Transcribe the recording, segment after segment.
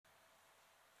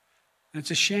And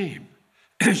it's a shame.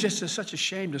 It's just such a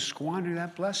shame to squander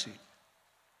that blessing.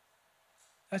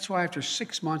 That's why after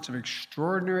 6 months of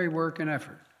extraordinary work and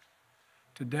effort,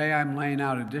 today I'm laying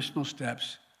out additional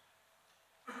steps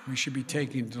we should be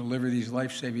taking to deliver these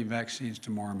life-saving vaccines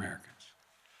to more Americans.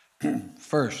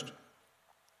 First,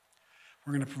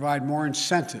 we're going to provide more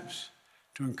incentives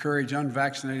to encourage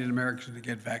unvaccinated Americans to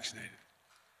get vaccinated.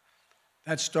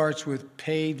 That starts with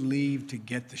paid leave to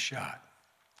get the shot.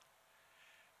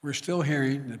 We're still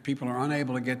hearing that people are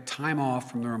unable to get time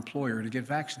off from their employer to get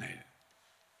vaccinated.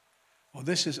 Well,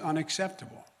 this is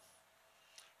unacceptable.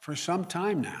 For some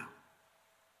time now,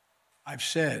 I've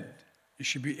said you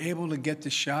should be able to get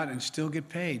the shot and still get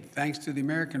paid. Thanks to the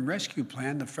American Rescue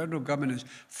Plan, the federal government is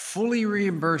fully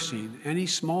reimbursing any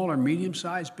small or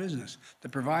medium-sized business that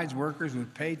provides workers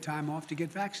with paid time off to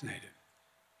get vaccinated.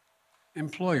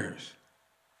 Employers,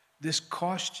 this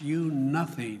costs you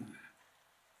nothing.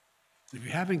 If you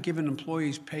haven't given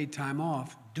employees paid time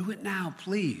off, do it now,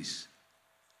 please.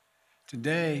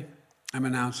 Today, I'm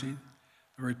announcing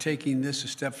that we're taking this a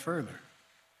step further.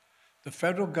 The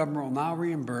federal government will now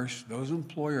reimburse those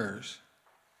employers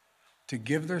who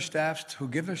give their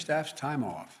staffs time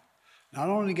off, not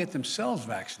only to get themselves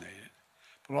vaccinated,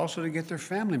 but also to get their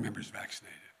family members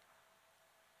vaccinated.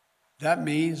 That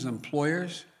means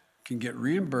employers can get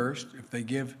reimbursed if they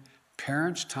give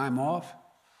parents time off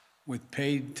with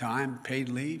paid time, paid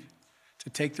leave, to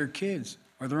take their kids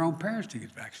or their own parents to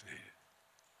get vaccinated.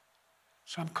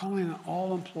 So I'm calling on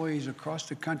all employees across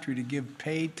the country to give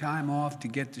paid time off to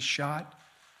get the shot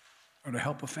or to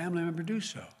help a family member do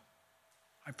so.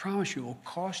 I promise you it will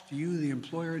cost you, the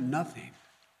employer, nothing.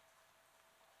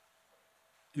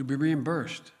 You'll be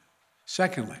reimbursed.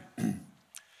 Secondly,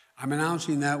 I'm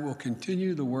announcing that we'll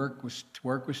continue to work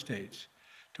with states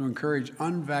to encourage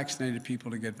unvaccinated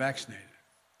people to get vaccinated.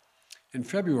 In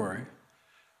February,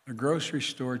 the grocery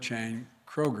store chain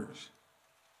Kroger's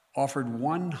offered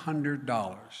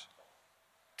 $100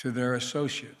 to their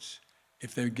associates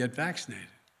if they would get vaccinated,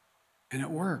 and it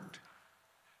worked.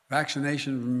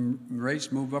 Vaccination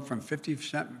rates moved up from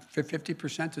 50% to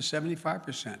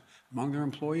 75% among their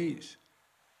employees.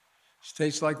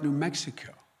 States like New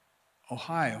Mexico,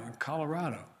 Ohio, and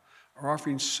Colorado are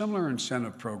offering similar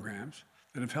incentive programs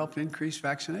that have helped increase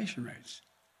vaccination rates.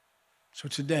 So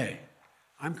today,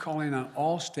 I'm calling on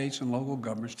all states and local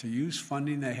governments to use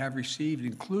funding they have received,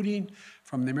 including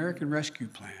from the American Rescue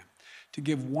Plan, to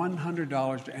give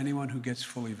 $100 to anyone who gets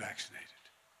fully vaccinated.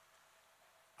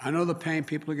 I know the paying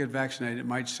people to get vaccinated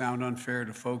might sound unfair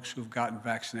to folks who've gotten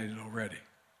vaccinated already.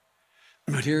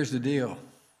 But here's the deal.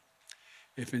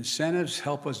 If incentives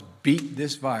help us beat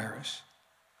this virus,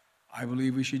 I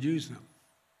believe we should use them.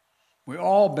 We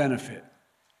all benefit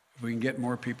if we can get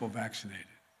more people vaccinated.